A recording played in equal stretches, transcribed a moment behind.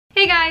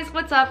Hey guys,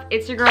 what's up?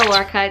 It's your girl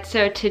Lorcutt.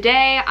 So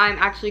today I'm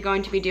actually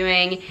going to be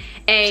doing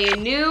a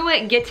new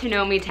get to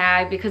know me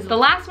tag because the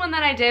last one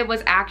that I did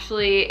was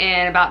actually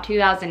in about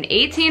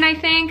 2018 I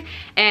think,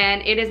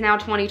 and it is now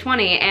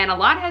 2020 and a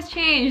lot has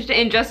changed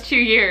in just 2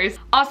 years.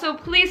 Also,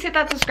 please hit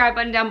that subscribe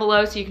button down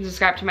below so you can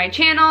subscribe to my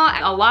channel.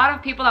 A lot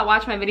of people that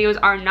watch my videos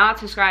are not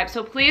subscribed,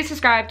 so please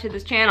subscribe to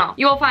this channel.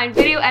 You will find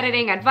video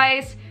editing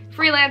advice,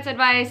 freelance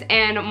advice,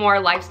 and more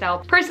lifestyle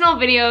personal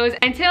videos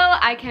until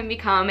I can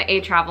become a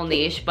travel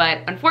niche. But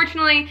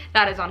unfortunately,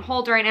 that is on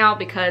hold right now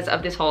because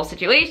of this whole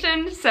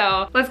situation.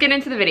 So let's get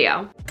into the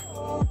video.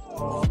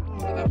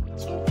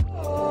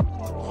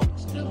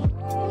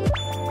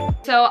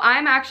 So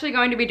I'm actually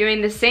going to be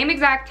doing the same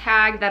exact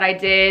tag that I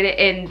did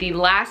in the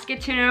last Get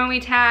to Know Me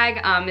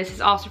tag. This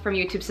is also from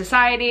YouTube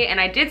Society, and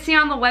I did see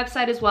on the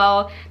website as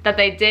well that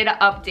they did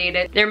update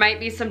it. There might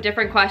be some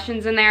different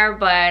questions in there,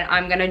 but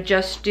I'm gonna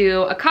just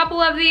do a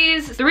couple of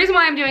these. The reason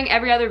why I'm doing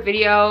every other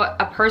video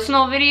a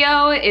personal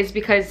video is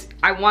because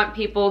I want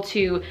people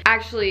to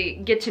actually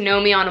get to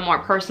know me on a more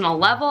personal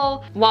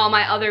level, while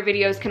my other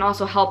videos can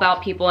also help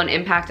out people and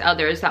impact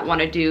others that want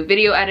to do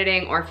video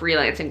editing or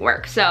freelancing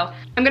work. So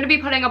I'm gonna be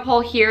putting a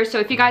poll here, so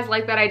if you guys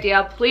like that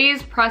idea,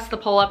 please press the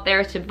poll up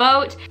there to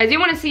vote. I do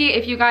want to see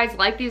if you guys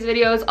like these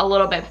videos a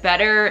little bit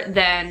better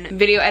than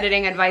video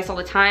editing advice all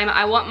the time.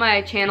 I want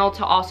my channel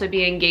to also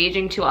be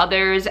engaging to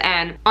others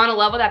and on a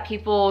level that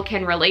people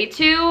can relate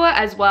to,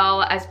 as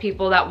well as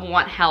people that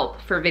want help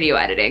for video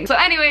editing. So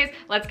anyways,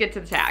 let's get to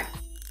the tag.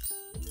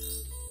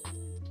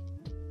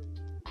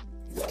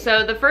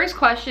 So the first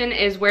question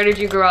is, where did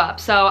you grow up?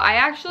 So I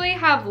actually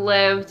have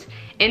lived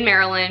in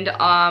Maryland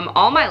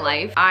all my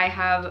life. I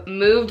have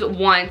moved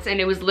once and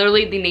it was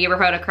literally the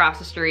neighborhood across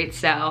the street.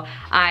 So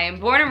I am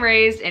born and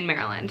raised in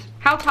Maryland.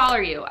 How tall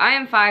are you? I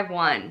am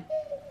 5'1".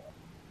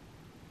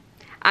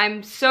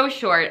 I'm so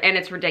short and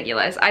it's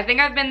ridiculous. I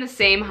think I've been the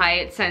same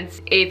height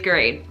since 8th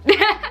grade.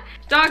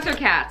 Dogs or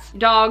cats?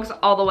 Dogs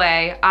all the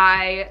way.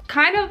 I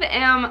kind of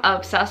am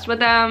obsessed with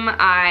them.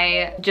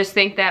 I just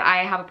think that I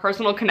have a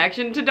personal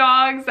connection to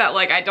dogs that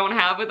like I don't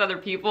have with other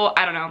people.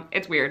 I don't know,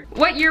 it's weird.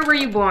 What year were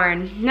you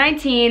born?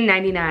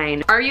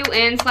 1999. Are you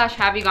in /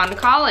 have you gone to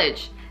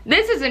college?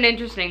 This is an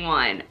interesting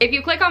one. If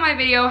you click on my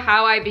video,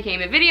 how I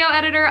became a video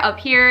editor, up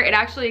here, it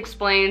actually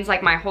explains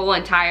like my whole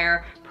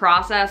entire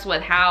process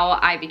with how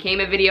I became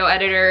a video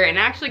editor, and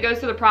actually goes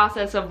through the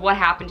process of what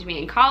happened to me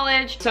in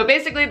college. So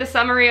basically the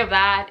summary of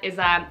that is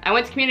that I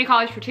went to community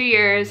college for 2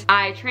 years.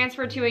 I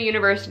transferred to a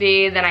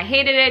university, then I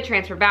hated it,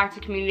 transferred back to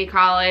community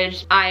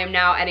college. I am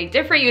now at a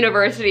different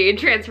university,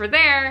 transferred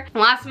there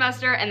last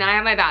semester, and then I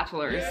have my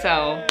bachelor's.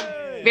 So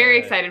very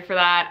excited for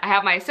that. I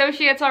have my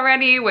associates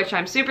already, which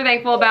I'm super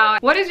thankful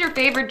about. What is your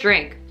favorite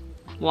drink?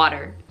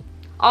 Water.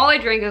 All I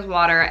drink is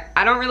water.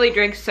 I don't really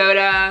drink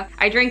soda.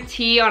 I drink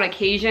tea on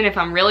occasion if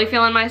I'm really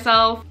feeling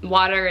myself.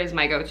 Water is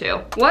my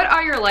go-to. What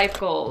are your life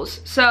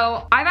goals?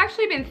 So I've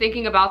actually been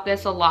thinking about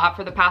this a lot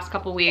for the past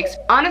couple weeks.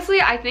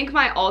 Honestly, I think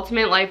my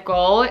ultimate life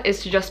goal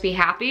is to just be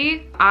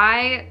happy.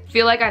 I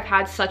feel like I've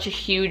had such a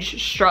huge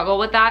struggle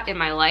with that in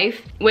my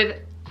life, with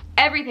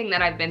everything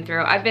that I've been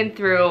through. I've been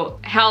through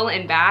hell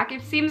and back,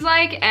 it seems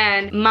like,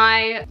 and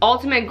my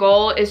ultimate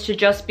goal is to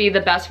just be the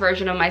best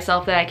version of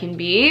myself that I can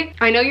be.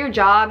 I know your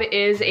job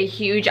is a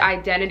huge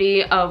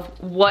identity of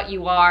what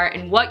you are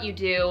and what you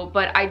do,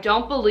 but I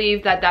don't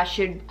believe that that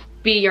should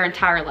be your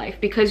entire life,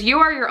 because you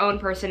are your own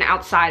person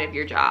outside of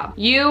your job.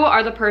 You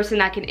are the person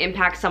that can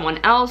impact someone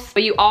else,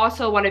 but you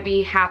also want to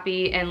be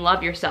happy and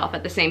love yourself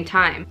at the same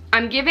time.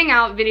 I'm giving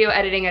out video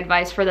editing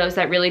advice for those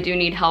that really do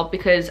need help,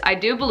 because I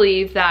do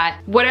believe that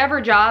whatever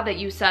job that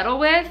you settle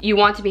with, you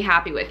want to be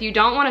happy with. You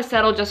don't want to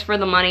settle just for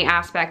the money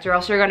aspect, or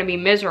else you're going to be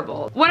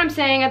miserable. What I'm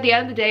saying at the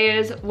end of the day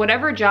is,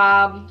 whatever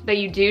job that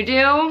you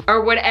do,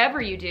 or whatever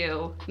you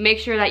do, make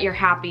sure that you're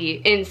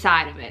happy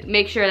inside of it.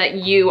 Make sure that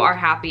you are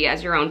happy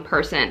as your own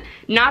person.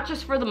 Not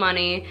just for the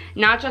money,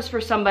 not just for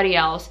somebody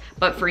else,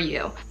 but for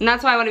you. And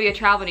that's why I want to be a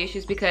travel niche,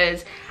 is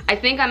because I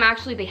think I'm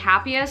actually the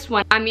happiest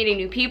when I'm meeting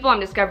new people, I'm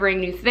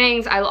discovering new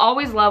things. I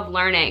always love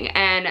learning,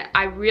 and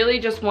I really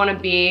just want to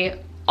be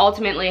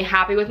ultimately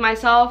happy with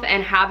myself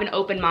and have an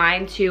open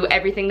mind to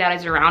everything that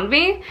is around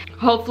me.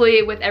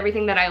 Hopefully with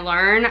everything that I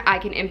learn, I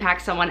can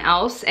impact someone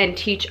else and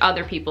teach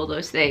other people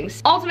those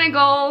things. Ultimate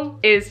goal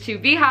is to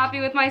be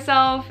happy with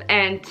myself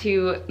and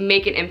to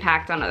make an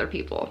impact on other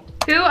people.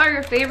 Who are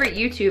your favorite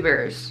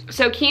YouTubers?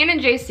 So Kian and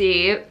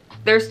JC,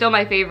 they're still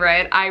my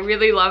favorite. I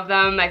really love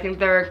them. I think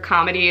their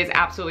comedy is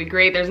absolutely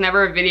great. There's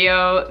never a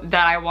video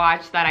that I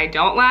watch that I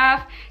don't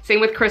laugh.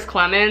 Same with Chris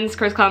Clemens.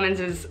 Chris Clemens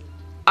is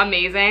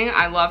amazing.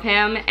 I love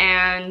him.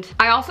 And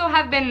I also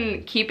have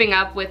been keeping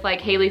up with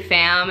like Haley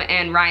Pham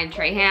and Ryan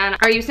Trahan.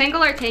 Are you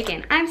single or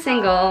taken? I'm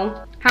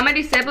single. How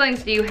many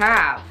siblings do you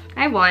have?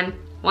 I have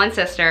one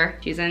sister.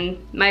 She's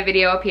in my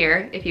video up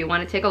here if you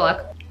want to take a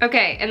look.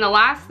 Okay, and the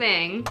last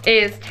thing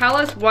is, tell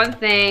us one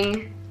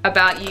thing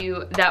about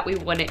you that we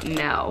wouldn't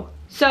know.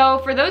 So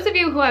for those of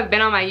you who have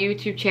been on my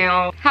YouTube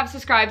channel, have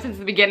subscribed since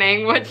the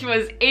beginning, which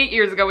was 8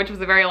 years ago, which was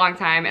a very long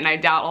time, and I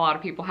doubt a lot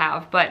of people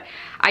have, but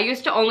I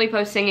used to only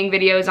post singing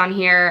videos on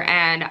here,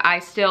 and I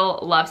still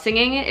love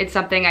singing. It's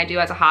something I do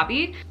as a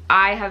hobby.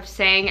 I have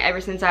sang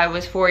ever since I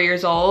was 4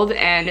 years old,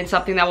 and it's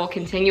something that will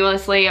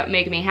continuously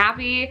make me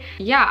happy.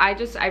 Yeah,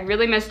 I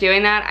really miss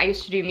doing that. I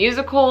used to do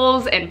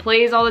musicals and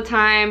plays all the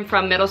time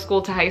from middle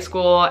school to high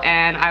school,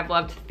 and I've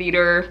loved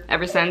theater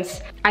ever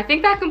since. I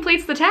think that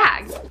completes the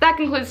tags. That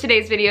concludes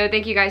today's video.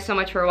 Thank you guys so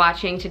much for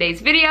watching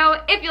today's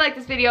video. If you like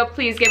this video,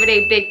 please give it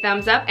a big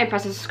thumbs up and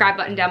press the subscribe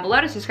button down below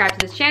to subscribe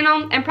to this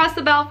channel, and press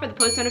the bell for the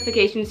post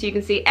notifications so you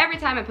can see every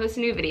time I post a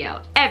new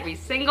video, every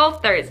single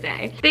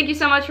Thursday. Thank you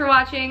so much for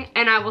watching,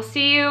 and I will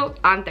see you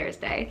on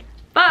Thursday.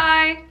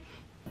 Bye!